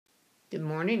Good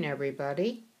morning,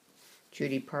 everybody.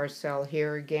 Judy Parcell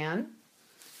here again.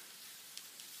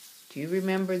 Do you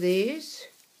remember these?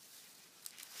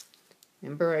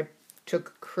 Remember I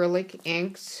took acrylic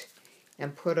inks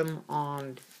and put them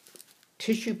on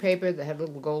tissue paper that had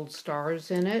little gold stars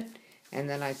in it, and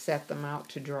then I set them out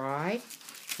to dry,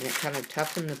 and it kind of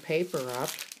toughened the paper up.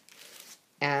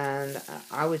 And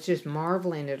I was just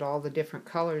marveling at all the different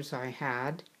colors I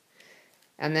had.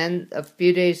 And then a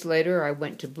few days later I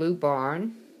went to Blue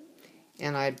Barn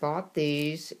and I bought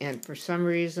these, and for some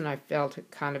reason I felt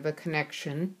kind of a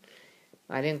connection.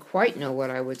 I didn't quite know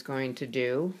what I was going to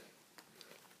do.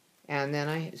 And then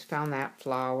I found that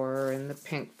flower and the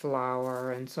pink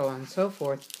flower and so on and so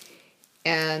forth.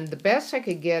 And the best I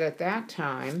could get at that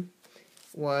time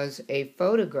was a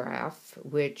photograph,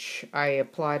 which I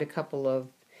applied a couple of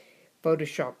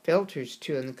Photoshop filters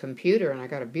to in the computer, and I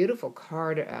got a beautiful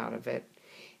card out of it.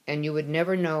 And you would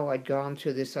never know I'd gone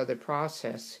through this other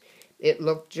process. It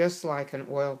looked just like an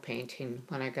oil painting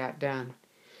when I got done.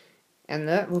 And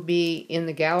that will be in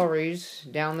the galleries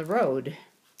down the road.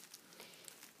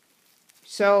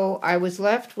 So I was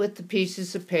left with the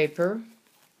pieces of paper,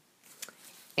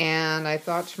 and I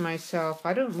thought to myself,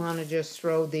 I don't want to just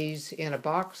throw these in a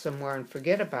box somewhere and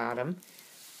forget about them.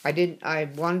 I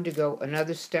wanted to go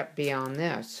another step beyond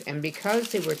this. And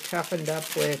because they were toughened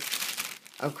up with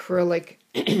acrylic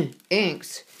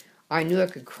inks, I knew I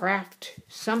could craft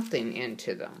something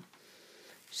into them.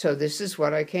 So this is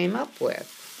what I came up with.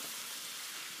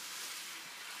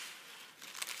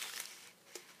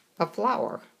 A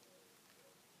flower.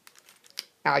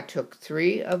 I took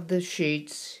 3 of the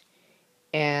sheets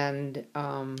and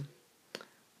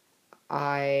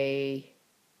I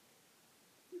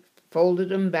folded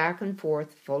them back and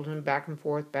forth, back and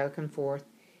forth,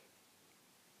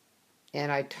 and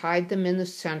I tied them in the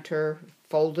center,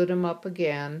 folded them up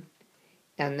again,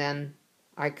 and then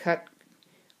I cut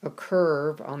a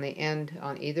curve on the end,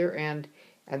 on either end,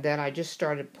 and then I just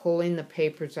started pulling the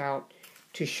papers out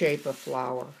to shape a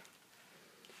flower.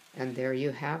 And there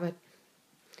you have it.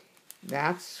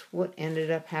 That's what ended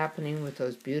up happening with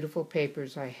those beautiful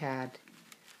papers I had.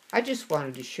 I just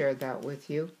wanted to share that with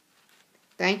you.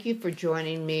 Thank you for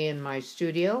joining me in my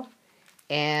studio,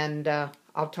 and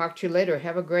I'll talk to you later.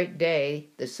 Have a great day.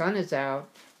 The sun is out.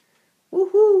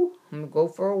 Woohoo! I'm going to go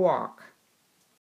for a walk.